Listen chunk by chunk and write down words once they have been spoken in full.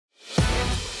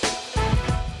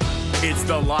It's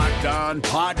the Locked On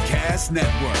Podcast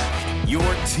Network, your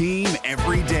team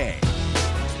every day.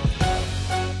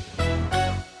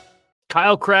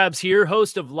 Kyle Krabs here,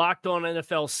 host of Locked On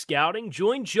NFL Scouting.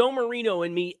 Join Joe Marino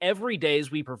and me every day as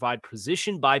we provide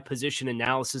position-by-position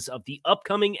analysis of the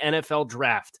upcoming NFL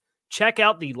Draft. Check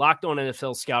out the Locked On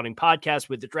NFL Scouting podcast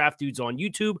with the Draft Dudes on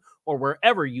YouTube or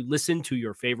wherever you listen to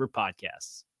your favorite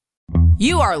podcasts.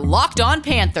 You are Locked On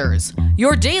Panthers,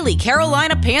 your daily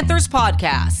Carolina Panthers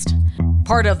podcast.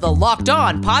 Part of the Locked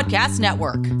On Podcast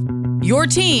Network, your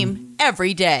team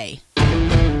every day.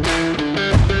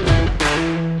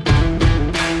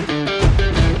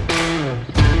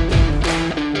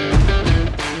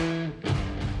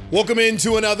 Welcome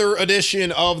into another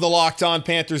edition of the Locked On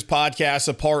Panthers podcast,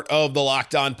 a part of the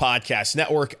Locked On Podcast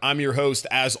Network. I'm your host,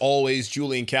 as always,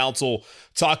 Julian Council,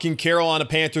 talking Carolina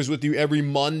Panthers with you every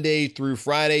Monday through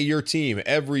Friday, your team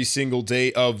every single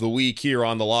day of the week here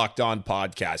on the Locked On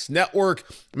Podcast Network.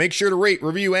 Make sure to rate,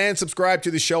 review, and subscribe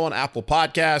to the show on Apple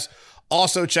Podcasts.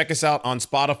 Also, check us out on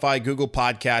Spotify, Google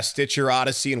Podcasts, Stitcher,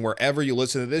 Odyssey, and wherever you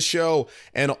listen to this show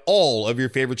and all of your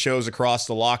favorite shows across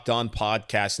the Locked On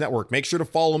Podcast Network. Make sure to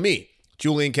follow me,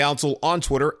 Julian Council, on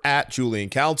Twitter at Julian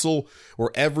Council, where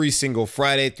every single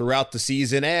Friday throughout the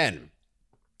season and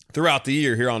throughout the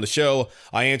year here on the show,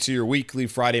 I answer your weekly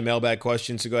Friday mailbag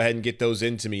questions. So go ahead and get those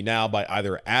into me now by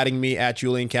either adding me at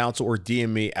Julian Council or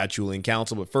DM me at Julian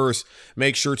Council. But first,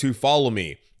 make sure to follow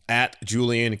me at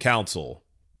Julian Council.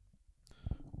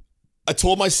 I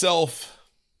told myself,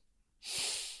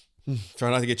 try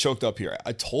not to get choked up here.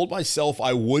 I told myself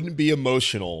I wouldn't be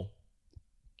emotional,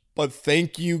 but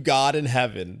thank you, God in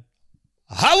heaven.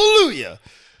 Hallelujah.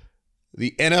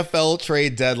 The NFL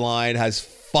trade deadline has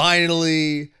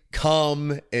finally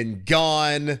come and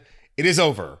gone. It is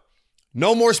over.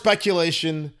 No more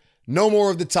speculation. No more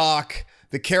of the talk.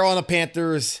 The Carolina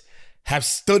Panthers have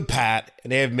stood pat,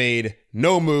 and they have made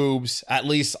no moves, at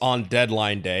least on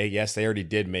deadline day. Yes, they already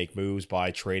did make moves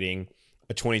by trading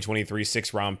a 2023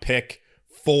 sixth-round pick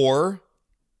for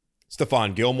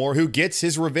Stephon Gilmore, who gets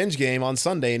his revenge game on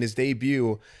Sunday in his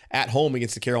debut at home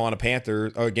against the Carolina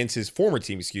Panthers, or against his former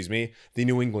team, the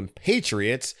New England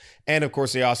Patriots. And, of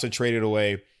course, they also traded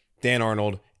away Dan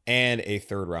Arnold and a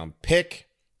third-round pick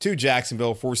to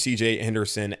Jacksonville for C.J.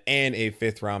 Henderson and a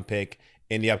fifth-round pick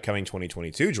in the upcoming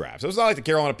 2022 draft. So it's not like the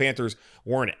Carolina Panthers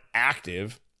weren't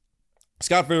active.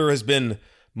 Scott Fitterer has been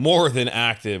more than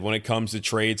active when it comes to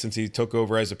trade since he took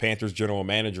over as the Panthers general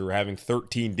manager, having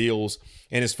 13 deals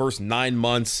in his first 9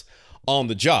 months on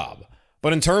the job.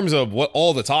 But in terms of what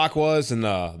all the talk was and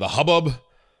the hubbub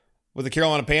with the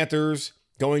Carolina Panthers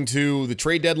going to the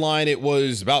trade deadline, it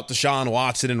was about Deshaun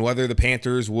Watson and whether the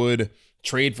Panthers would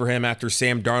trade for him after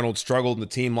Sam Darnold struggled and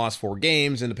the team lost 4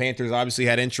 games. And the Panthers obviously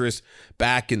had interest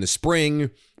back in the spring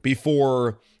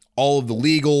before all of the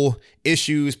legal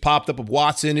issues popped up with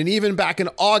Watson, and even back in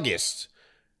August,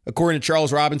 according to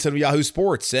Charles Robinson of Yahoo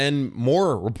Sports and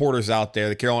more reporters out there,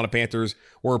 the Carolina Panthers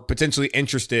were potentially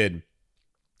interested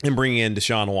in bringing in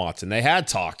Deshaun Watson. They had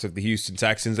talked with the Houston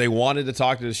Texans. They wanted to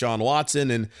talk to Deshaun Watson,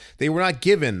 and they were not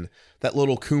given that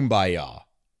little kumbaya.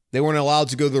 They weren't allowed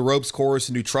to go to the ropes course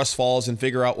and do trust falls and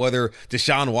figure out whether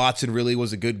Deshaun Watson really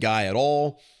was a good guy at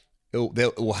all.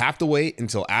 We'll have to wait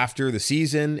until after the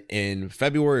season in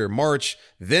February or March.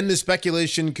 Then the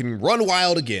speculation can run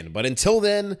wild again. But until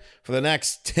then, for the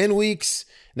next 10 weeks,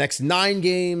 next 9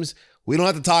 games, we don't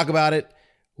have to talk about it.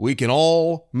 We can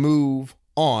all move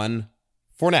on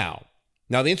for now.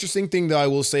 Now, the interesting thing that I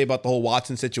will say about the whole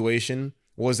Watson situation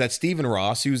was that Stephen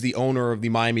Ross, who's the owner of the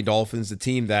Miami Dolphins, the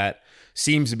team that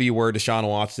seems to be where Deshaun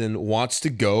Watson wants to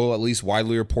go, at least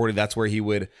widely reported that's where he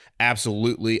would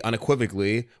absolutely,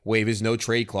 unequivocally waive his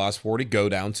no-trade clause for to go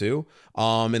down to.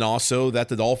 And also that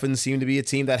the Dolphins seem to be a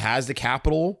team that has the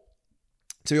capital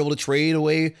to be able to trade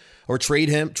away or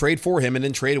trade for him and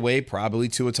then trade away probably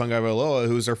Tua Tagovailoa,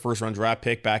 who was their first-round draft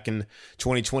pick back in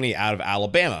 2020 out of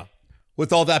Alabama.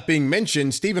 With all that being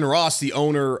mentioned, Stephen Ross, the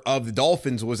owner of the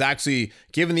Dolphins, was actually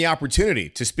given the opportunity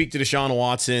to speak to Deshaun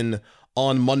Watson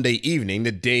on Monday evening,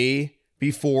 the day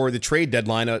before the trade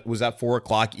deadline. It was at 4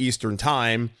 o'clock Eastern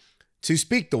time to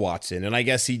speak to Watson. And I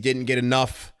guess he didn't get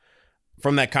enough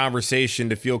from that conversation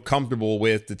to feel comfortable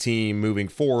with the team moving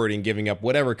forward and giving up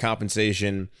whatever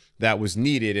compensation that was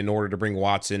needed in order to bring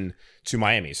Watson to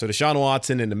Miami. So Deshaun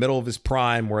Watson, in the middle of his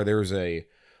prime, where there's a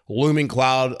looming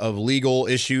cloud of legal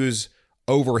issues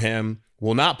over him,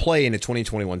 will not play in the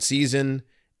 2021 season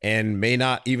and may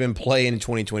not even play in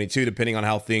 2022, depending on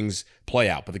how things play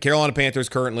out. But the Carolina Panthers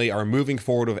currently are moving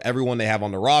forward with everyone they have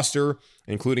on the roster,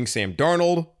 including Sam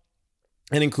Darnold.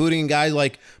 and including guys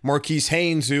like Marquise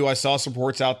Haynes, who I saw some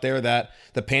reports out there that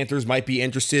the Panthers might be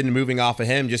interested in moving off of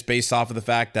him just based off of the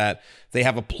fact that they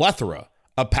have a plethora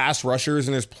of pass rushers,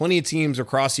 and there's plenty of teams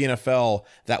across the NFL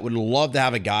that would love to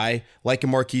have a guy like a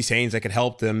Marquise Haynes that could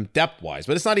help them depth-wise.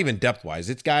 But it's not even depth-wise.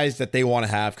 It's guys that they want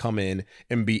to have come in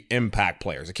and be impact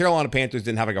players. The Carolina Panthers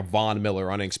didn't have like a Von Miller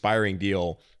on an expiring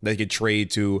deal they could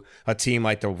trade to a team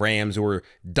like the Rams who are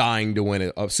dying to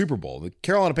win a Super Bowl. The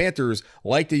Carolina Panthers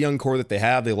like the young core that they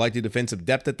have. They like the defensive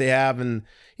depth that they have. And,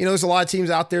 there's a lot of teams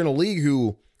out there in the league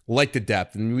who like the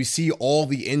depth. And we see all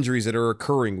the injuries that are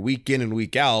occurring week in and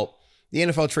week out. The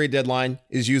NFL trade deadline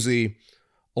is usually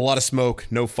a lot of smoke,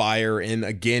 no fire. And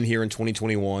again, here in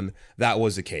 2021, that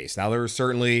was the case. Now, there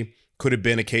certainly could have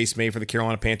been a case made for the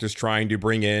Carolina Panthers trying to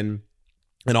bring in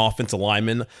an offensive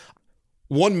lineman.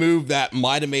 One move that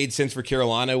might have made sense for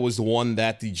Carolina was the one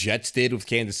that the Jets did with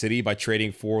Kansas City by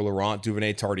trading for Laurent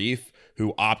Duvernay-Tardif,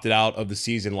 who opted out of the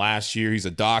season last year. He's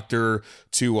a doctor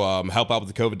to help out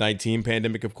with the COVID-19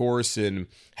 pandemic, of course, and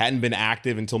hadn't been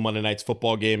active until Monday night's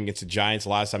football game against the Giants.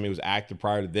 The last time he was active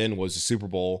prior to then was the Super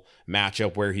Bowl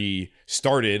matchup where he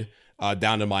started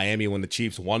down to Miami when the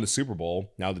Chiefs won the Super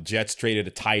Bowl. Now the Jets traded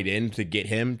a tight end to get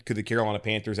him. Could the Carolina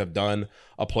Panthers have done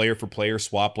a player-for-player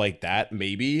swap like that?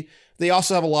 Maybe. They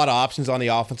also have a lot of options on the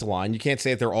offensive line. You can't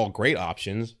say that they're all great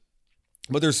options,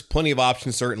 but there's plenty of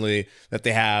options certainly that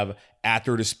they have at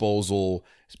their disposal,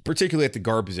 particularly at the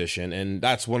guard position. And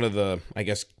that's one of the,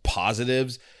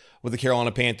 positives with the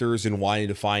Carolina Panthers and wanting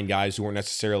to find guys who weren't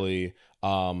necessarily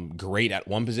great at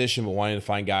one position, but wanting to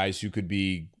find guys who could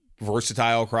be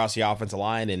versatile across the offensive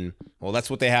line. And, well, that's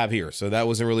what they have here. So that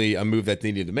wasn't really a move that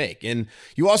they needed to make. And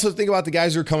you also think about the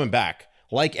guys who are coming back.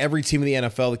 Like every team in the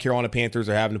NFL, the Carolina Panthers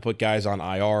are having to put guys on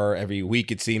IR every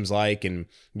week, it seems like. And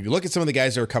if you look at some of the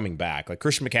guys that are coming back, like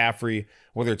Christian McCaffrey,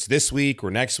 whether it's this week or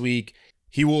next week,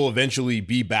 he will eventually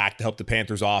be back to help the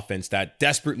Panthers offense that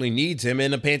desperately needs him,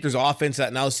 and a Panthers offense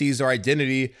that now sees their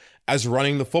identity as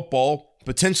running the football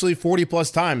potentially 40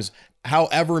 plus times.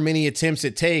 However many attempts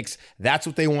it takes, that's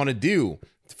what they want to do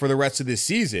for the rest of this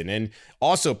season. And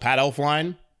also Pat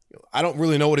Elflein, I don't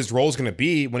really know what his role is going to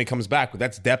be when he comes back, but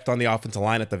that's depth on the offensive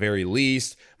line at the very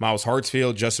least. Miles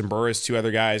Hartsfield, Justin Burris, two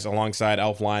other guys alongside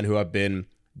Elflein who have been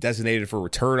designated for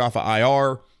return off of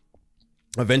IR.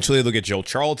 Eventually, they'll get Joe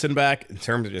Charlton back in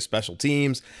terms of just special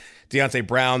teams. Deontay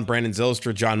Brown, Brandon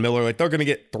Zylstra, John Miller. They're going to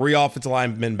get three offensive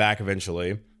linemen back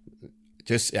eventually.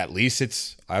 Just at least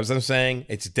it's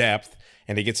depth.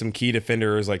 And they get some key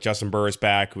defenders like Justin Burris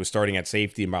back, who was starting at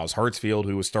safety, and Miles Hartsfield,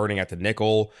 who was starting at the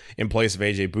nickel in place of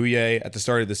AJ Bouye at the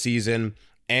start of the season,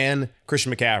 and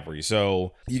Christian McCaffrey.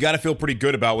 So you got to feel pretty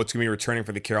good about what's going to be returning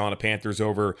for the Carolina Panthers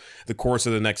over the course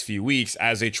of the next few weeks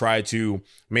as they try to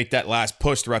make that last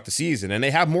push throughout the season. And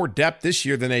they have more depth this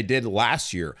year than they did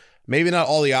last year. Maybe not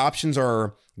all the options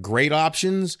are great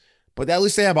options, but at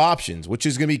least they have options, which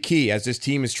is going to be key as this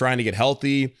team is trying to get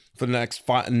healthy for the next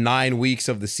 9 weeks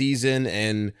of the season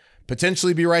and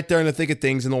potentially be right there in the thick of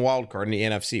things in the wild card in the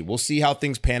NFC. We'll see how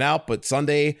things pan out, but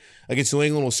Sunday against New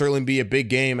England will certainly be a big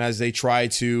game as they try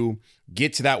to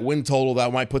get to that win total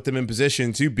that might put them in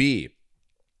position to be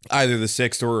either the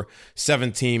 6th or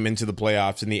 7th team into the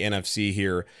playoffs in the NFC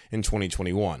here in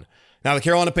 2021. Now, the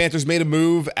Carolina Panthers made a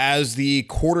move as the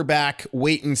quarterback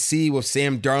wait and see with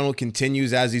Sam Darnold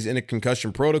continues as he's in a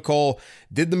concussion protocol.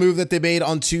 Did the move that they made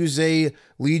on Tuesday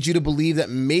lead you to believe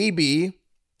that maybe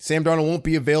Sam Darnold won't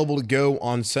be available to go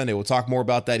on Sunday? We'll talk more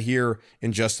about that here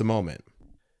in just a moment.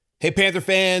 Hey, Panther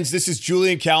fans, this is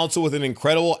Julian Council with an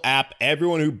incredible app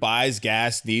everyone who buys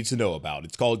gas needs to know about.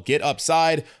 It's called Get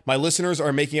Upside. My listeners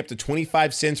are making up to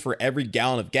 25 cents for every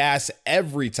gallon of gas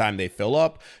every time they fill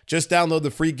up. Just download the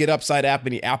free Get Upside app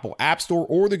in the Apple App Store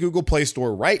or the Google Play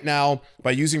Store right now by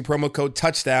using promo code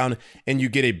Touchdown, and you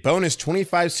get a bonus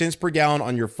 25 cents per gallon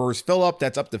on your first fill up.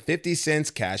 That's up to 50 cents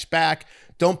cash back.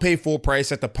 Don't pay full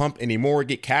price at the pump anymore.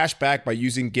 Get cash back by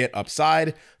using Get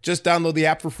Upside. Just download the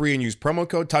app for free and use promo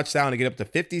code Touchdown to get up to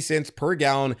 50 cents per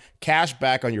gallon cash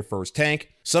back on your first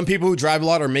tank. Some people who drive a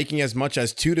lot are making as much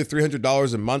as $200 to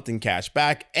 $300 a month in cash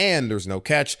back, and there's no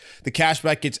catch. The cash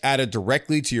back gets added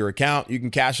directly to your account. You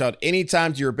can cash out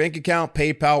anytime to your bank account,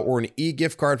 PayPal, or an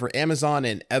e-gift card for Amazon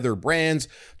and other brands.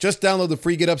 Just download the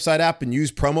free Get Upside app and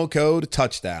use promo code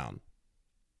Touchdown.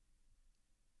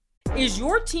 Is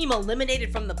your team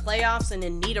eliminated from the playoffs and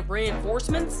in need of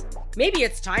reinforcements? Maybe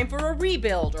it's time for a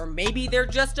rebuild, or maybe they're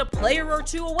just a player or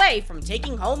two away from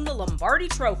taking home the Lombardi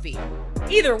Trophy.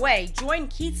 Either way, join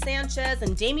Keith Sanchez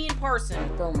and Damian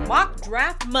Parson for Mock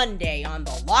Draft Monday on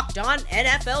the Locked On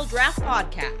NFL Draft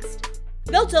Podcast.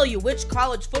 They'll tell you which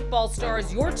college football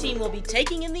stars your team will be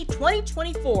taking in the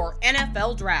 2024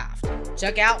 NFL Draft.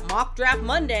 Check out Mock Draft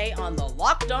Monday on the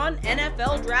Locked On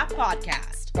NFL Draft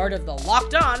Podcast, part of the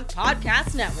Locked On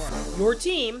Podcast Network, your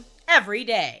team every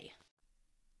day.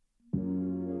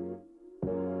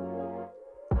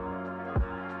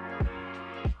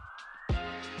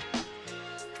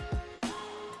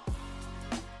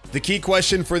 The key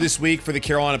question for this week for the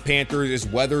Carolina Panthers is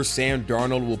whether Sam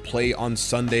Darnold will play on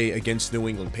Sunday against New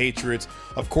England Patriots.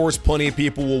 Of course, plenty of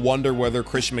people will wonder whether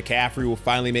Christian McCaffrey will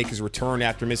finally make his return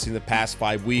after missing the past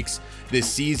 5 weeks this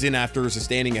season after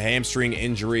sustaining a hamstring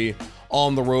injury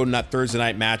on the road in that Thursday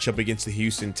night matchup against the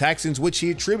Houston Texans, which he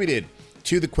attributed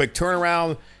to the quick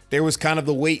turnaround. There was kind of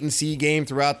the wait and see game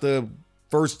throughout the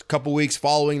first couple weeks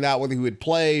following that, whether he would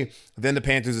play. Then the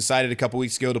Panthers decided a couple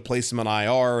weeks ago to place him on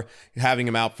IR, having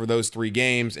him out for those 3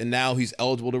 games. And now he's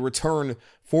eligible to return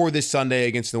for this Sunday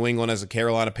against New England as the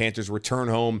Carolina Panthers return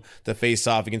home to face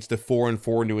off against the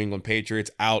 4-4 New England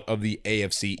Patriots out of the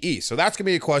AFC East. So that's going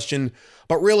to be a question.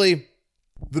 But really,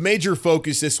 the major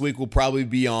focus this week will probably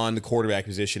be on the quarterback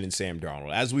position in Sam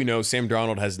Darnold. As we know, Sam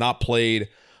Darnold has not played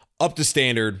up to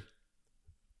standard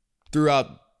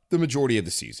throughout the majority of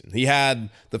the season. He had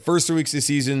the first 3 weeks of the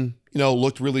season,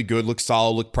 looked really good, looked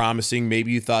solid, looked promising.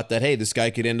 Maybe you thought that, hey, this guy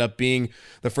could end up being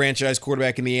the franchise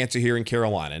quarterback and the answer here in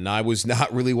Carolina. And I was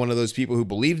not really one of those people who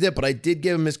believed it, but I did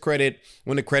give him his credit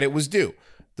when the credit was due.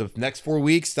 The next 4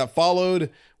 weeks that followed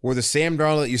were the Sam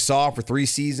Darnold that you saw for 3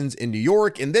 seasons in New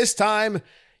York. And this time,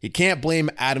 you can't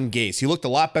blame Adam Gase. He looked a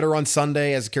lot better on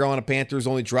Sunday as the Carolina Panthers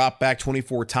only dropped back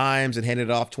 24 times and handed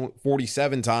it off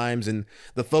 47 times. And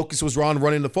the focus was on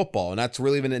running the football. And that's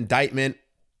really an indictment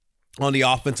on the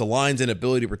offensive line's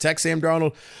inability to protect Sam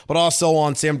Darnold, but also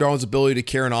on Sam Darnold's ability to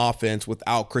carry an offense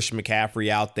without Christian McCaffrey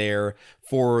out there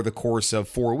for the course of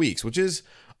 4 weeks, which is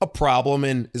a problem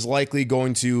and is likely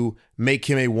going to make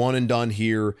him a one and done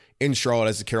here in Charlotte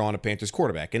as the Carolina Panthers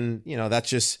quarterback. And, that's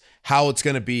just how it's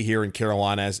going to be here in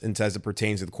Carolina as it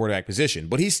pertains to the quarterback position.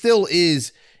 But he still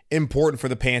is important for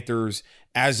the Panthers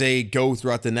as they go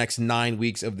throughout the next 9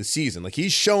 weeks of the season. Like,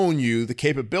 he's shown you the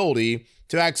capability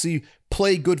to actually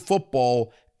play good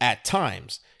football at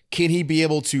times. Can he be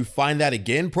able to find that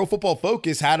again? Pro Football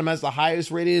Focus had him as the highest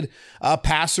rated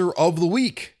passer of the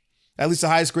week, at least the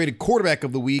highest graded quarterback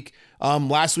of the week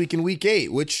last week in week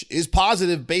 8, which is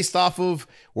positive based off of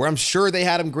where I'm sure they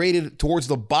had him graded towards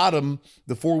the bottom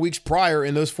the 4 weeks prior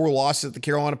in those 4 losses that the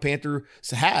Carolina Panthers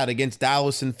had against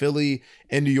Dallas and Philly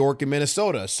and New York and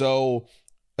Minnesota. So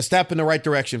a step in the right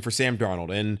direction for Sam Darnold.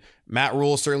 And Matt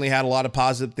Rule certainly had a lot of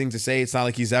positive things to say. It's not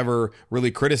like he's ever really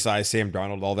criticized Sam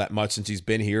Darnold all that much since he's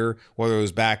been here, whether it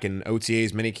was back in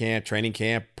OTAs, minicamp, training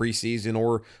camp, preseason,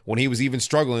 or when he was even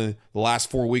struggling the last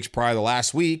 4 weeks prior to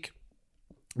last week.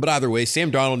 But either way,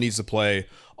 Sam Darnold needs to play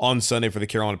on Sunday for the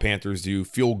Carolina Panthers to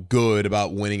feel good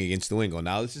about winning against New England.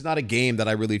 Now, this is not a game that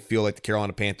I really feel like the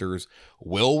Carolina Panthers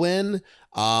will win.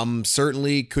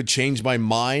 Certainly could change my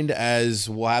mind as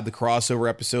we'll have the crossover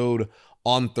episode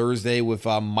on Thursday with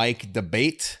Mike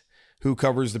Debate, who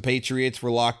covers the Patriots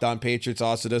for Locked On Patriots,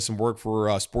 also does some work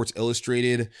for Sports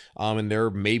Illustrated and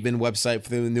their Maven website for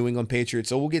the New England Patriots.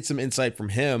 So we'll get some insight from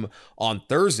him on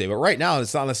Thursday. But right now,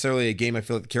 it's not necessarily a game I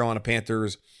feel like the Carolina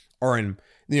Panthers are in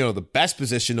the best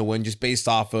position to win just based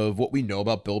off of what we know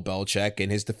about Bill Belichick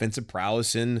and his defensive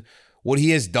prowess and what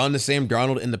he has done to Sam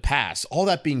Darnold in the past. All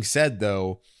that being said,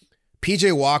 though,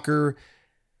 PJ Walker,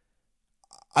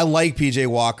 I like PJ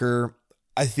Walker.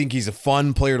 I think he's a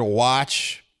fun player to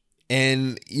watch.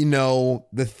 And,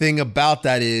 the thing about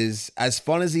that is, as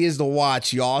fun as he is to watch,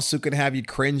 he also can have you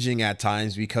cringing at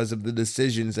times because of the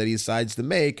decisions that he decides to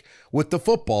make with the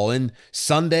football. And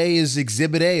Sunday is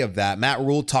exhibit A of that. Matt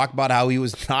Rule talked about how he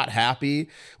was not happy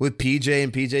with PJ,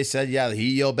 and PJ said, yeah,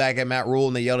 he yelled back at Matt Rule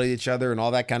and they yelled at each other and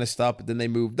all that kind of stuff, but then they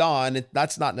moved on.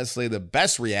 That's not necessarily the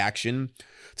best reaction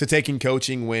to taking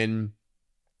coaching when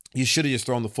you should have just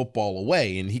thrown the football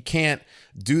away. And he can't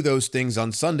do those things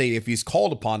on Sunday if he's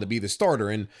called upon to be the starter.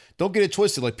 And don't get it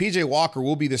twisted. Like, PJ Walker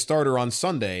will be the starter on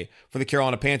Sunday for the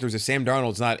Carolina Panthers if Sam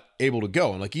Darnold's not able to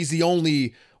go. And he's the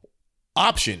only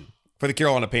option for the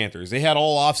Carolina Panthers. They had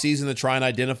all offseason to try and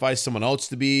identify someone else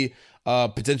to be a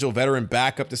potential veteran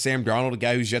backup to Sam Darnold, a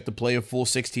guy who's yet to play a full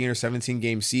 16 or 17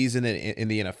 game season in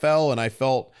the NFL. And I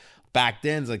felt back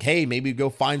then, it's like, hey, maybe go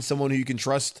find someone who you can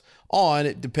trust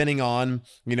on, depending on,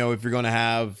 if you're going to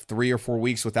have 3 or 4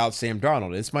 weeks without Sam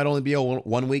Darnold. This might only be a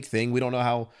 1 week thing. We don't know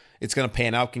how it's going to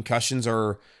pan out. Concussions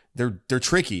they're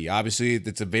tricky. Obviously,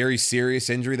 it's a very serious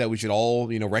injury that we should all,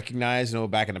 recognize.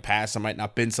 Back in the past, it might not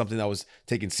have been something that was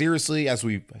taken seriously, as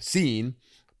we've seen.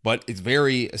 but it's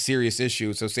a serious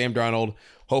issue. So Sam Darnold,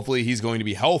 hopefully he's going to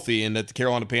be healthy and that the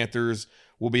Carolina Panthers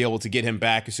will be able to get him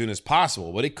back as soon as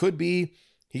possible. But he could be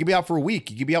out for a week.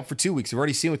 He could be out for 2 weeks. We've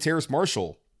already seen with Terrace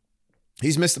Marshall.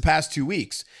 He's missed the past 2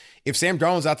 weeks. If Sam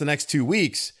Darnold's out the next 2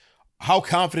 weeks, how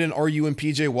confident are you in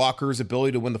PJ Walker's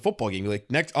ability to win the football game?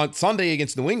 Like next on Sunday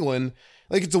against New England,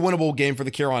 like it's a winnable game for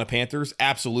the Carolina Panthers,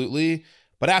 absolutely.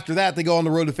 But after that, they go on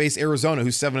the road to face Arizona,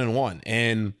 who's 7-1.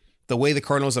 And the way the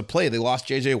Cardinals have played, they lost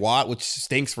J.J. Watt, which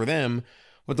stinks for them.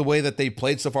 But the way that they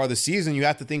played so far this season, you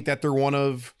have to think that they're one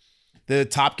of the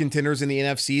top contenders in the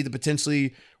NFC to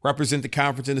potentially represent the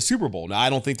conference in the Super Bowl. Now, I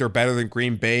don't think they're better than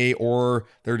Green Bay or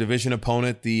their division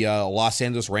opponent, the Los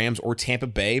Angeles Rams or Tampa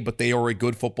Bay, but they are a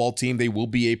good football team. They will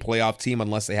be a playoff team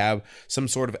unless they have some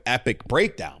sort of epic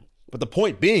breakdown. But the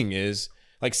point being is,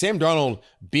 like, Sam Darnold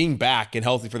being back and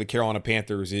healthy for the Carolina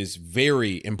Panthers is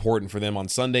very important for them on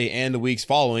Sunday and the weeks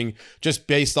following, just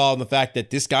based on the fact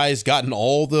that this guy has gotten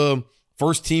all the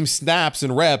first team snaps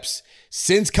and reps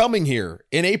since coming here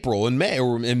in April and May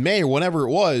or whenever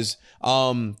it was,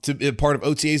 to be part of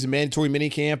OTAs and mandatory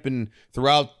minicamp and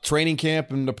throughout training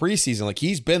camp and the preseason. Like,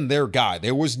 he's been their guy.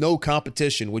 There was no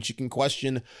competition, which you can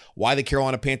question why the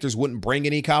Carolina Panthers wouldn't bring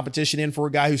any competition in for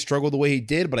a guy who struggled the way he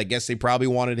did, but I guess they probably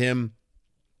wanted him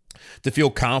to feel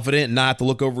confident and not have to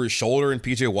look over his shoulder. And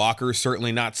PJ Walker is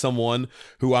certainly not someone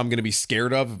who I'm going to be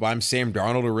scared of if I'm Sam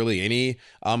Darnold or really any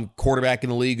quarterback in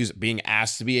the league who's being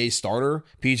asked to be a starter.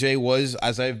 PJ was,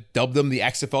 as I've dubbed him, the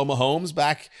XFL Mahomes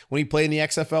back when he played in the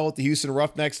XFL with the Houston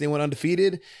Roughnecks. They went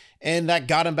undefeated, and that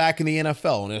got him back in the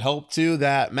NFL. And it helped too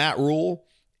that Matt Rule,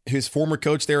 his former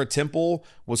coach there at Temple,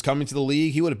 was coming to the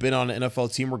league. He would have been on an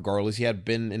NFL team regardless. He had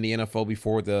been in the NFL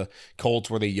before the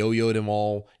Colts, where they yo-yoed him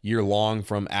all year long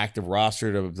from active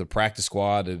roster to the practice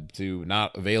squad to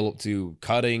not available to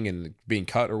cutting and being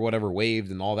cut or whatever,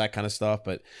 waived and all that kind of stuff.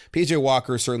 But PJ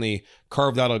Walker certainly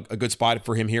carved out a good spot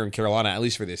for him here in Carolina, at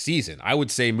least for this season. I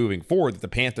would say moving forward that the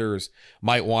Panthers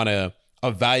might want to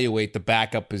evaluate the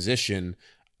backup position.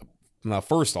 Now,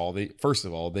 first of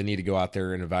all, they need to go out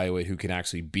there and evaluate who can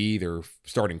actually be their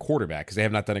starting quarterback, because they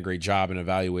have not done a great job in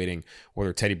evaluating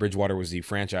whether Teddy Bridgewater was the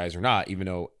franchise or not, even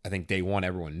though I think day one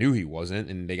everyone knew he wasn't,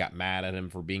 and they got mad at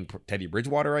him for being Teddy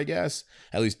Bridgewater, I guess.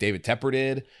 At least David Tepper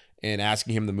did, and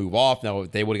asking him to move off. Now,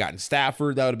 if they would have gotten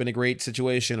Stafford, that would have been a great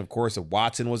situation. Of course, if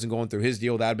Watson wasn't going through his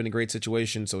deal, that would have been a great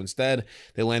situation. So instead,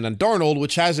 they land on Darnold,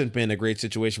 which hasn't been a great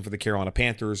situation for the Carolina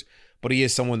Panthers, but he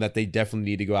is someone that they definitely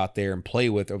need to go out there and play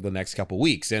with over the next couple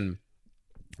weeks. And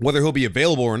whether he'll be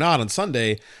available or not on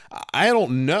Sunday, I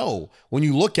don't know. When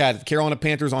you look at it, the Carolina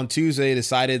Panthers on Tuesday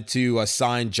decided to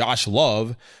sign Josh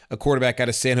Love, a quarterback out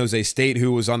of San Jose State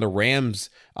who was on the Rams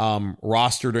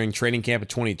roster during training camp of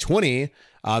 2020.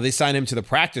 They signed him to the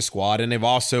practice squad, and they've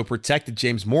also protected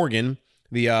James Morgan,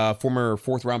 the former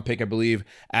fourth-round pick, I believe,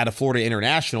 out of Florida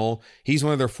International. He's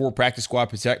one of their 4 practice squad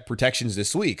protections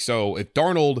this week. So if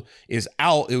Darnold is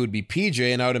out, it would be PJ,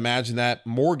 and I would imagine that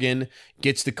Morgan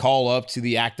gets to call up to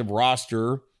the active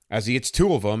roster, as he gets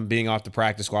 2 of them being off the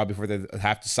practice squad before they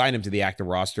have to sign him to the active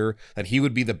roster, that he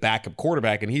would be the backup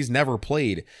quarterback, and he's never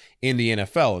played in the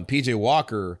NFL. And PJ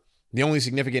Walker, the only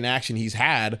significant action he's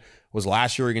had was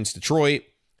last year against Detroit,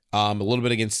 a little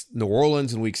bit against New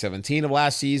Orleans in week 17 of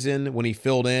last season when he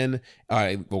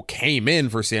came in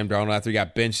for Sam Darnold after he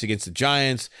got benched against the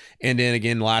Giants, and then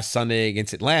again last Sunday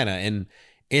against Atlanta. And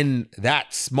in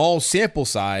that small sample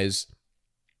size,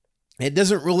 it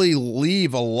doesn't really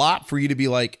leave a lot for you to be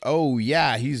like, oh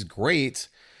yeah, he's great.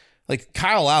 Like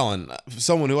Kyle Allen,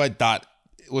 someone who I thought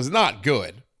was not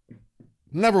good.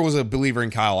 Never was a believer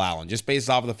in Kyle Allen, just based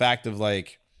off of the fact of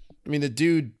like, I mean, the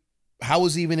dude, how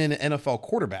was he even an NFL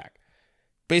quarterback?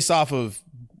 Based off of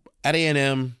at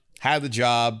A&M, had the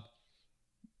job,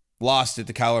 lost it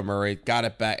to Kyler Murray, got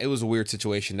it back. It was a weird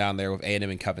situation down there with A&M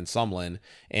and Kevin Sumlin,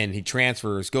 and he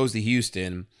transfers, goes to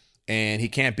Houston, and he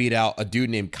can't beat out a dude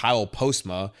named Kyle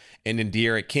Postma and then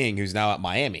De'Aaron King, who's now at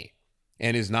Miami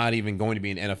and is not even going to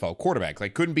be an NFL quarterback.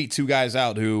 Like, couldn't beat 2 guys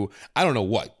out who, I don't know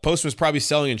what. Postma's probably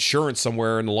selling insurance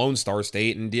somewhere in the Lone Star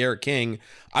State, and De'Aaron King,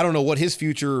 I don't know what his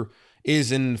future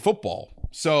is in football.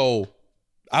 So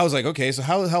I was like, okay, so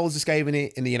how the hell is this guy even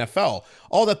in the NFL?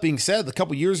 All that being said, a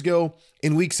couple years ago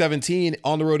in week 17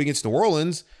 on the road against New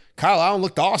Orleans, Kyle Allen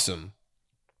looked awesome.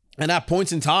 And at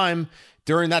points in time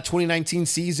during that 2019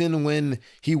 season when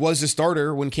he was the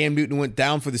starter, when Cam Newton went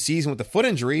down for the season with the foot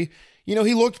injury, you know,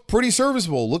 he looked pretty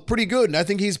serviceable, looked pretty good. And I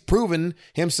think he's proven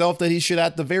himself that he should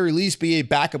at the very least be a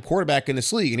backup quarterback in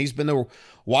this league. And he's been the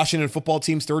Washington football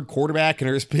team's 3rd quarterback. And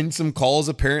there's been some calls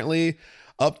apparently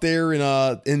up there in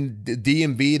the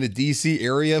DMV, in the DC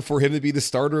area, for him to be the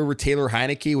starter over Taylor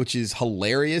Heineke, which is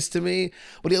hilarious to me.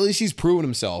 But at least he's proven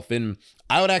himself. And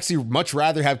I would actually much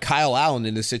rather have Kyle Allen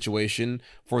in this situation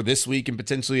for this week and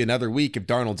potentially another week if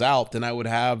Darnold's out than I would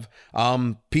have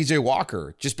PJ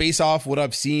Walker, just based off what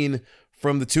I've seen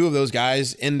from the two of those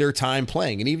guys in their time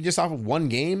playing. And even just off of one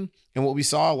game and what we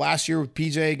saw last year with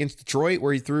PJ against Detroit,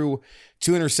 where he threw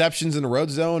 2 interceptions in the red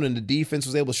zone and the defense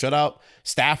was able to shut out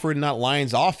Stafford and that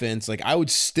Lions offense, like, I would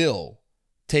still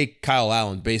take Kyle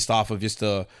Allen based off of just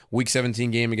a week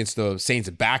 17 game against the Saints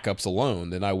backups alone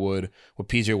than I would with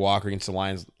PJ Walker against the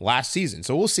Lions last season.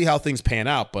 So we'll see how things pan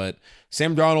out, but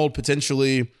Sam Darnold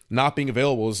potentially not being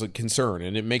available is a concern,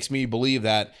 and it makes me believe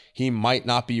that he might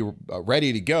not be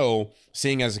ready to go,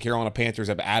 seeing as the Carolina Panthers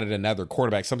have added another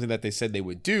quarterback, something that they said they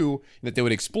would do, that they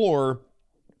would explore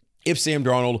if Sam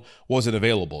Darnold wasn't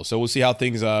available. So we'll see how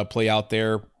things play out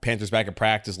there. Panthers back at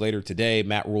practice later today.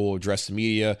 Matt Rule will address the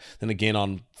media. Then again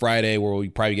on Friday, where we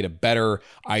probably get a better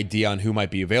idea on who might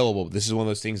be available. This is one of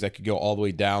those things that could go all the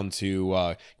way down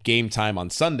to game time on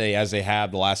Sunday, as they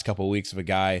have the last couple of weeks of a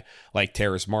guy like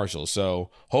Terrace Marshall. So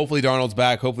hopefully Darnold's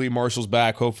back. Hopefully Marshall's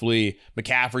back. Hopefully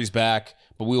McCaffrey's back.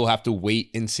 But we will have to wait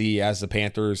and see as the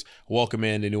Panthers welcome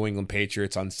in the New England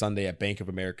Patriots on Sunday at Bank of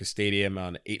America Stadium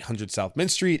on 800 South Mint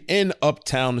Street in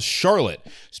Uptown Charlotte.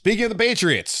 Speaking of the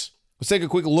Patriots, let's take a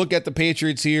quick look at the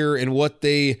Patriots here and what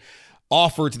they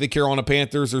offer to the Carolina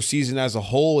Panthers, their season as a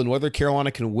whole, and whether Carolina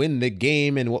can win the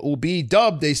game and what will be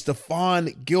dubbed a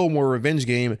Stephon Gilmore revenge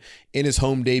game in his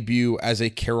home debut as a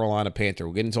Carolina Panther.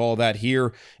 We'll get into all that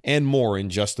here and more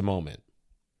in just a moment.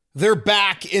 They're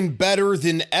back and better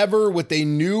than ever with a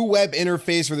new web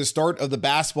interface for the start of the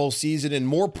basketball season and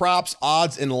more props,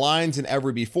 odds, and lines than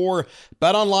ever before.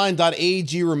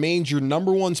 BetOnline.ag remains your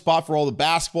number one spot for all the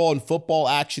basketball and football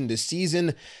action this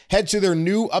season. Head to their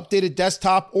new updated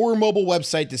desktop or mobile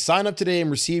website to sign up today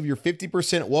and receive your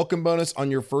 50% welcome bonus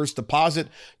on your first deposit.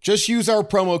 Just use our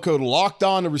promo code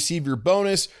LOCKEDON to receive your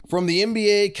bonus. From the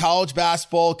NBA, college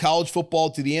basketball, college football,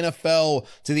 to the NFL,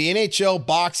 to the NHL,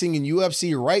 boxing, and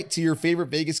UFC, right to your favorite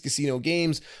Vegas casino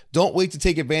games. Don't wait to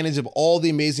take advantage of all the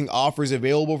amazing offers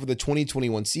available for the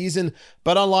 2021 season.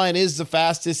 BetOnline is the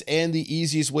fastest and the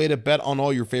easiest way to bet on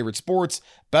all your favorite sports.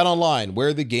 BetOnline,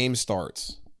 where the game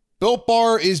starts. Built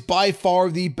Bar is by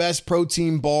far the best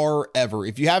protein bar ever.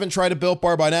 If you haven't tried a Built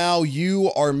Bar by now,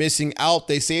 you are missing out.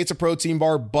 They say it's a protein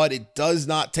bar, but it does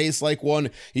not taste like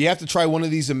one. You have to try one of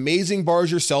these amazing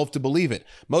bars yourself to believe it.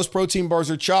 Most protein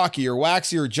bars are chalky or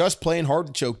waxy or just plain hard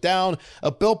to choke down. A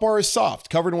Built Bar is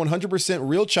soft, covered in 100%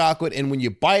 real chocolate, and when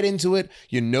you bite into it,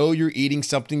 you know you're eating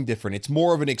something different. It's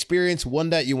more of an experience,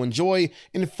 one that you enjoy.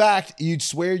 In fact, you'd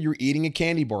swear you're eating a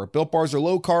candy bar. Built Bars are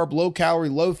low carb, low calorie,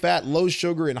 low fat, low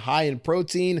sugar, and high in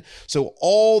protein, so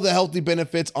all the healthy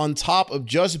benefits on top of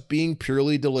just being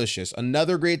purely delicious.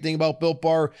 Another great thing about Built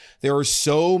Bar, there are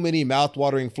so many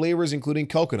mouth-watering flavors, including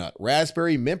coconut,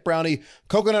 raspberry, mint brownie,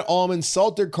 coconut almond,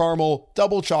 salted caramel,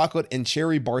 double chocolate, and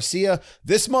cherry barcia.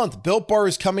 This month, Built Bar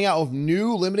is coming out with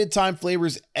new limited time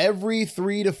flavors every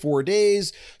 3 to 4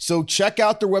 days, so check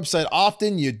out their website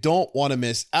often. You don't want to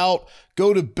miss out.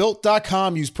 Go to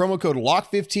Built.com, use promo code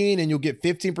LOCK15, and you'll get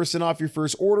 15% off your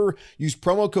first order. Use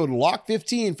promo code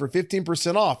LOCK15 for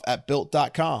 15% off at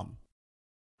Built.com.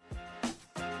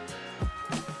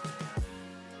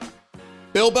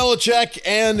 Bill Belichick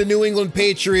and the New England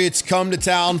Patriots come to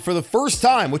town for the first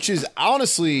time, which is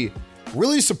honestly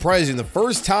really surprising. The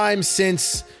first time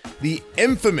since the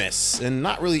infamous, and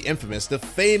not really infamous, the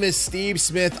famous Steve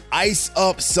Smith Ice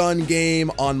Up Sun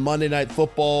game on Monday Night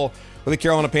Football, where the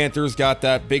Carolina Panthers got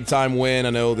that big-time win.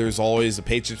 I know there's always the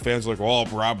Patriots fans like, well,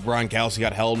 Brian Kelsey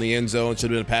got held in the end zone.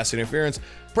 Should have been a pass interference.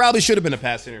 Probably should have been a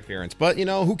pass interference. But,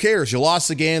 who cares? You lost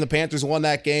the game. The Panthers won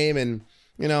that game. And,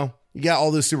 you got all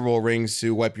those Super Bowl rings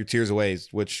to wipe your tears away,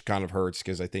 which kind of hurts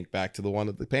because I think back to the one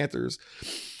that the Panthers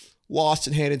lost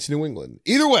and handed to New England.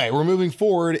 Either way, we're moving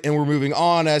forward and we're moving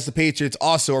on, as the Patriots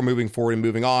also are moving forward and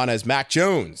moving on, as Mac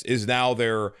Jones is now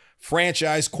their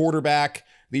franchise quarterback,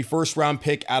 the first-round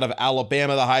pick out of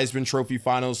Alabama, the Heisman Trophy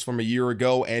finals from a year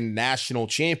ago, and national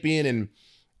champion. And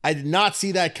I did not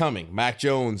see that coming. Mac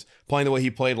Jones playing the way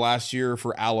he played last year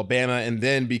for Alabama and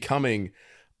then becoming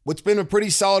what's been a pretty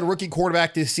solid rookie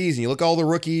quarterback this season. You look at all the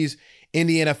rookies in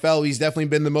the NFL, he's definitely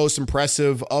been the most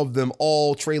impressive of them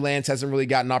all. Trey Lance hasn't really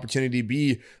gotten an opportunity to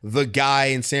be the guy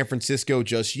in San Francisco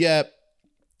just yet.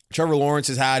 Trevor Lawrence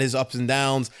has had his ups and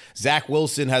downs. Zach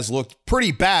Wilson has looked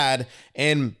pretty bad.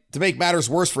 And to make matters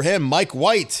worse for him, Mike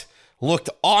White looked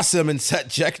awesome and set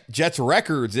Jets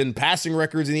records and passing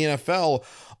records in the NFL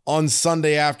on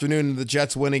Sunday afternoon. The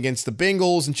Jets win against the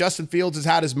Bengals, and Justin Fields has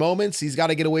had his moments. He's got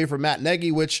to get away from Matt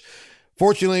Nagy, which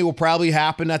fortunately will probably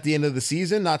happen at the end of the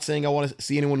season. Not saying I want to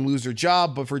see anyone lose their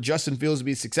job, but for Justin Fields to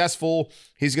be successful,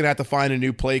 he's going to have to find a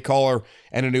new play caller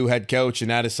and a new head coach,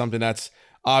 and that is something that's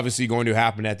obviously going to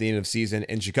happen at the end of the season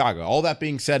in Chicago. All that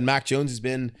being said, Mac Jones has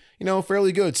been,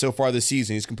 fairly good so far this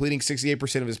season. He's completing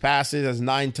 68% of his passes, has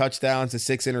 9 touchdowns and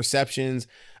 6 interceptions,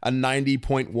 a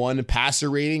 90.1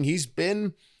 passer rating. He's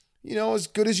been, as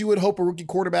good as you would hope a rookie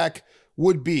quarterback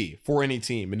would be for any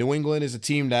team. And New England is a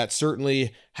team that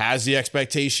certainly has the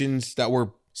expectations that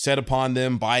were set upon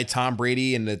them by Tom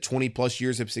Brady and the 20 plus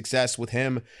years of success with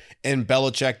him and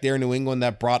Belichick there in New England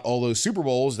that brought all those Super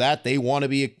Bowls, that they want to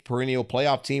be a perennial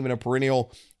playoff team and a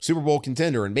perennial Super Bowl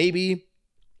contender. And maybe,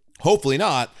 hopefully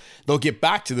not, they'll get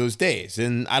back to those days.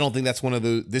 And I don't think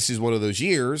this is one of those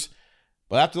years.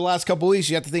 But after the last couple of weeks,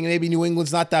 you have to think maybe New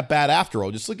England's not that bad after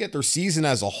all. Just look at their season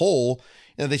as a whole.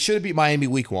 They should have beat Miami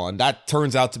week 1. That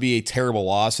turns out to be a terrible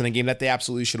loss in a game that they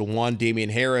absolutely should have won. Damian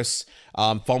Harris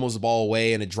fumbles the ball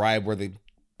away in a drive where the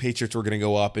Patriots were going to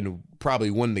go up and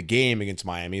probably win the game against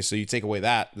Miami. So you take away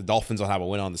that, the Dolphins don't have a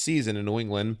win on the season, and New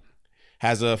England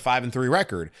has a 5-3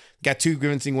 record. Got 2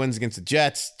 convincing wins against the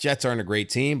Jets. Jets aren't a great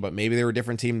team, but maybe they were a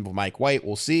different team with Mike White.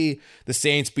 We'll see. The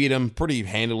Saints beat them pretty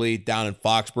handily down in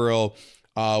Foxborough.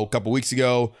 A couple weeks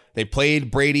ago, they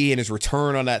played Brady in his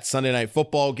return on that Sunday Night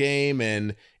Football game,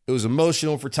 and it was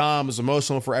emotional for Tom. It was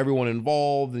emotional for everyone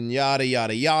involved, and yada,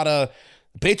 yada, yada.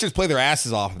 The Patriots played their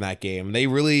asses off in that game. They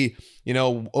really,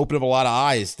 opened up a lot of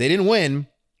eyes. They didn't win.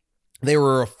 They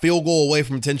were a field goal away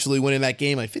from potentially winning that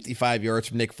game, like 55 yards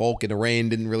from Nick Folk in the rain.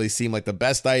 Didn't really seem like the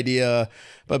best idea.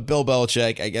 But Bill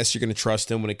Belichick, I guess you're going to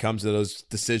trust him when it comes to those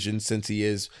decisions, since he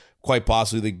is quite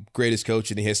possibly the greatest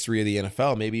coach in the history of the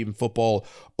NFL, maybe even football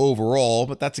overall.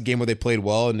 But that's a game where they played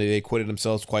well and they acquitted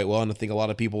themselves quite well. And I think a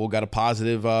lot of people got a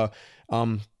positive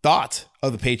thought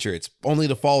of the Patriots, only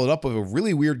to follow it up with a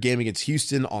really weird game against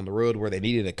Houston on the road where they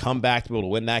needed a comeback to be able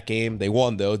to win that game. They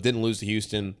won, though, didn't lose to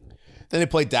Houston. Then they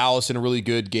played Dallas in a really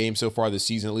good game so far this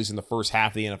season, at least in the first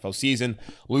half of the NFL season.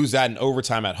 Lose that in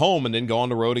overtime at home and then go on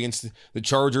the road against the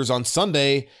Chargers on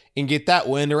Sunday and get that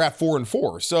win. They're at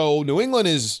 4-4. So New England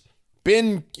has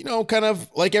been, kind of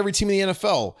like every team in the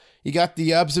NFL. You got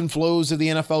the ebbs and flows of the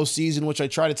NFL season, which I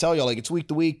try to tell you, like, it's week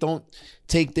to week. Don't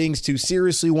take things too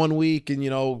seriously one week. And,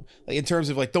 in terms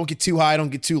of don't get too high, don't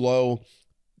get too low.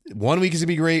 One week is going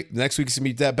to be great. The next week is going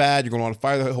to be that bad. You're going to want to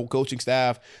fire the whole coaching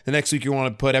staff. The next week, you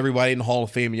want to put everybody in the Hall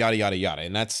of Fame, yada, yada, yada.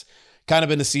 And that's kind of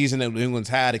been the season that New England's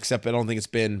had, except I don't think it's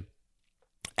been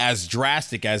as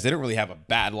drastic as they didn't really have a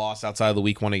bad loss outside of the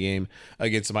week 1 game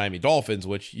against the Miami Dolphins,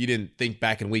 which you didn't think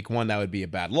back in week 1 that would be a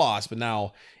bad loss, but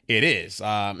now it is.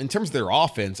 In terms of their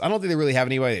offense, I don't think they really have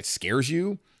anybody that scares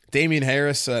you. Damian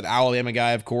Harris, an Alabama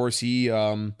guy, of course, he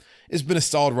has been a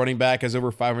solid running back, has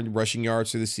over 500 rushing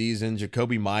yards through the season.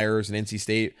 Jacoby Myers, an NC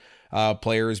State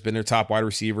player, has been their top wide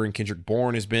receiver, and Kendrick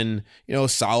Bourne has been, a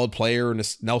solid player,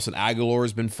 and Nelson Aguilar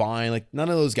has been fine. Like, none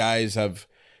of those guys have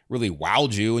really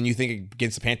wowed you. And you think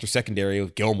against the Panthers secondary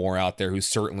with Gilmore out there,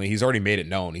 he's already made it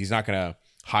known. He's not going to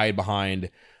hide behind.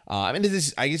 I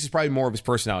guess it's probably more of his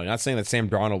personality. Not saying that Sam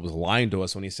Darnold was lying to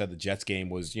us when he said the Jets game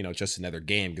was, just another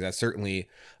game, because that certainly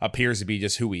appears to be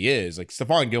just who he is. Like,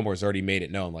 Stephon Gilmore's already made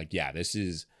it known. Like, yeah,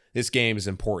 this game is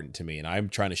important to me, and I'm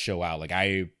trying to show out. Like,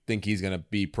 I think he's going to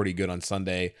be pretty good on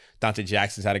Sunday. Dante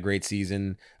Jackson's had a great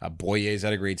season. Boye's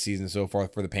had a great season so far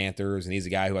for the Panthers, and he's a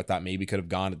guy who I thought maybe could have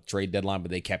gone at the trade deadline,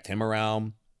 but they kept him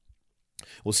around.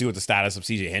 We'll see what the status of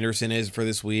CJ Henderson is for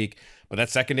this week. But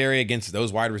that secondary against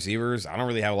those wide receivers, I don't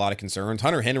really have a lot of concerns.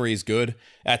 Hunter Henry is good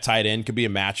at tight end. Could be a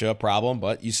matchup problem,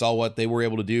 but you saw what they were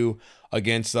able to do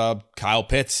against Kyle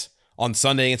Pitts on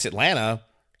Sunday against Atlanta,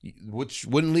 which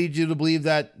wouldn't lead you to believe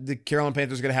that the Carolina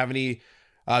Panthers are going to have any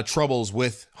troubles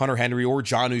with Hunter Henry or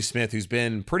Jonnu Smith, who's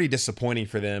been pretty disappointing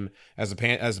for them as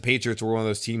the Patriots were one of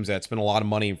those teams that spent a lot of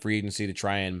money in free agency to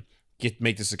try and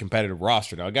make this a competitive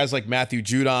roster. Now, guys like Matthew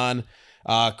Judon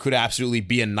could absolutely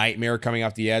be a nightmare coming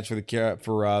off the edge for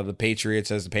the Patriots,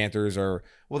 as the Panthers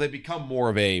they become more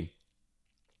of a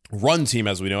run team,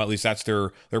 as we know. At least that's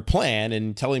their plan,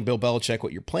 and telling Bill Belichick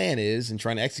what your plan is and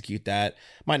trying to execute that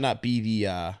might not be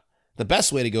the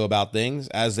best way to go about things.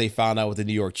 As they found out with the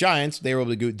New York Giants, they were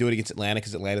able to do it against Atlanta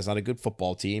because Atlanta's not a good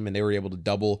football team, and they were able to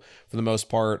double, for the most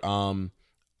part,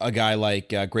 a guy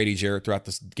like Grady Jarrett throughout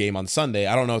this game on Sunday.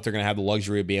 I don't know if they're going to have the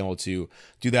luxury of being able to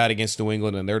do that against New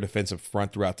England and their defensive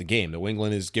front throughout the game. New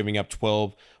England is giving up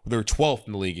 12th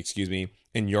in the league,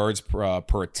 in yards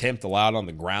per attempt allowed on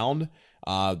the ground.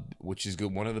 which is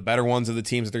good. One of the better ones of the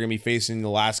teams that they're going to be facing the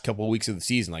last couple of weeks of the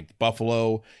season. Like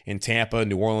Buffalo and Tampa and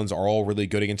New Orleans are all really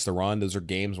good against the run. Those are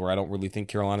games where I don't really think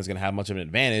Carolina's going to have much of an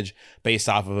advantage based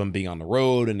off of them being on the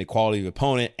road and the quality of the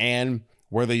opponent and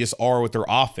where they just are with their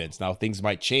offense. Now, things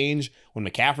might change when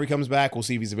McCaffrey comes back. We'll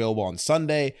see if he's available on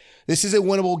Sunday. This is a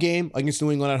winnable game against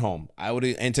New England at home. I would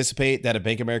anticipate that at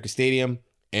Bank of America Stadium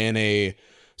in a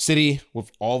city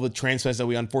with all the transplants that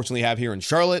we unfortunately have here in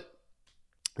Charlotte,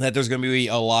 that there's going to be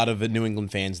a lot of New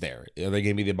England fans there. Are they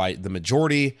going to be the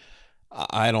majority?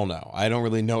 I don't know. I don't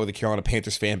really know what the Carolina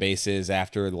Panthers fan base is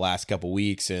after the last couple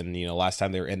weeks and, last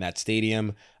time they were in that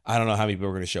stadium. I don't know how many people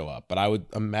are going to show up, but I would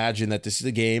imagine that this is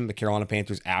a game the Carolina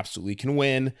Panthers absolutely can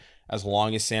win as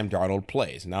long as Sam Darnold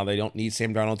plays. Now, they don't need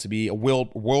Sam Darnold to be a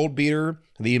world beater.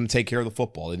 They need him to take care of the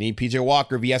football. They need PJ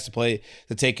Walker, if he has to play,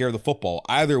 to take care of the football.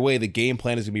 Either way, the game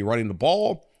plan is going to be running the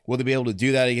ball. Will they be able to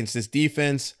do that against this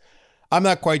defense? I'm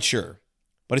not quite sure.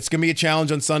 But it's going to be a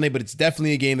challenge on Sunday, but it's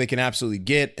definitely a game they can absolutely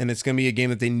get, and it's going to be a game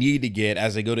that they need to get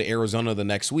as they go to Arizona the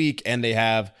next week, and they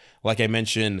have, like I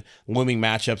mentioned, looming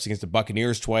matchups against the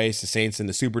Buccaneers twice, the Saints in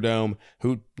the Superdome,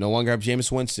 who no longer have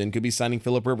Jameis Winston, could be signing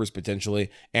Phillip Rivers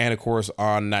potentially, and of course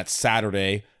on that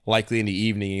Saturday, likely in the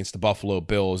evening against the Buffalo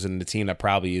Bills, and the team that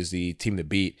probably is the team to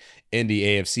beat in the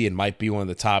AFC and might be one of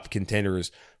the top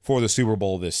contenders for the Super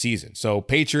Bowl this season. So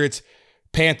Patriots,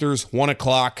 Panthers, 1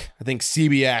 o'clock. I think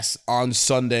CBS on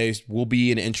Sundays will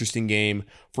be an interesting game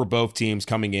for both teams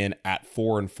coming in at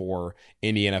 4-4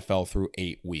 in the NFL through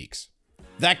 8 weeks.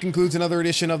 That concludes another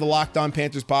edition of the Locked On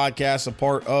Panthers podcast, a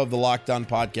part of the Locked On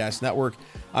Podcast Network.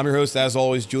 I'm your host, as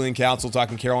always, Julian Council,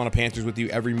 talking Carolina Panthers with you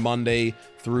every Monday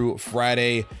through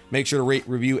Friday. Make sure to rate,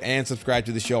 review, and subscribe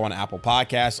to the show on Apple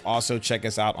Podcasts. Also, check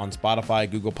us out on Spotify,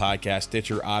 Google Podcasts,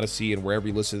 Stitcher, Odyssey, and wherever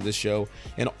you listen to this show,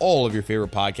 and all of your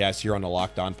favorite podcasts here on the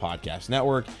Locked On Podcast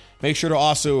Network. Make sure to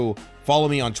also follow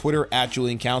me on Twitter at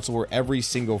Julian Council, where every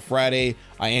single Friday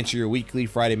I answer your weekly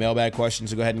Friday mailbag questions.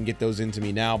 So go ahead and get those into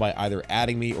me now by either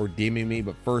adding me or DMing me.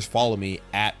 But first, follow me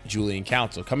at Julian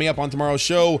Council. Coming up on tomorrow's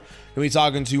show, we'll be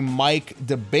talking to Mike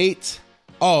Debate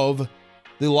of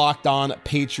the Locked On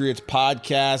Patriots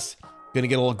podcast. Going to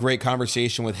get a great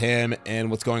conversation with him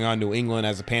and what's going on in New England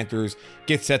as the Panthers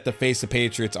get set to face the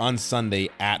Patriots on Sunday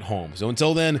at home. So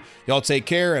until then, y'all take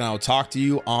care, and I'll talk to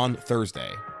you on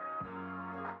Thursday.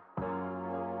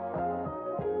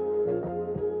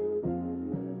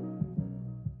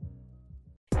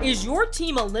 Is your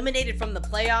team eliminated from the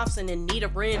playoffs and in need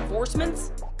of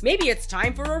reinforcements? Maybe it's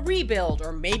time for a rebuild,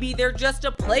 or maybe they're just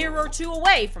a player or two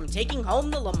away from taking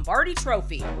home the Lombardi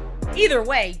Trophy. Either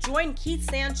way, join Keith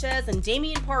Sanchez and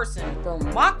Damian Parson for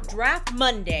Mock Draft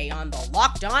Monday on the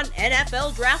Locked On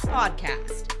NFL Draft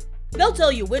Podcast. They'll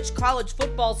tell you which college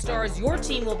football stars your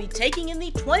team will be taking in the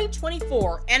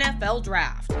 2024 NFL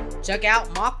Draft. Check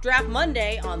out Mock Draft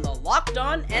Monday on the Locked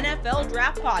On NFL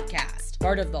Draft Podcast,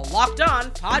 part of the Locked On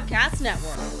Podcast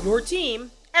Network, your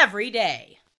team every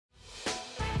day.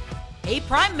 Hey,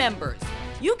 Prime members,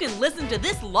 you can listen to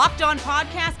this Locked On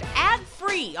podcast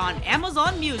ad-free on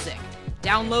Amazon Music.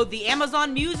 Download the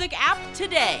Amazon Music app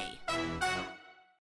today.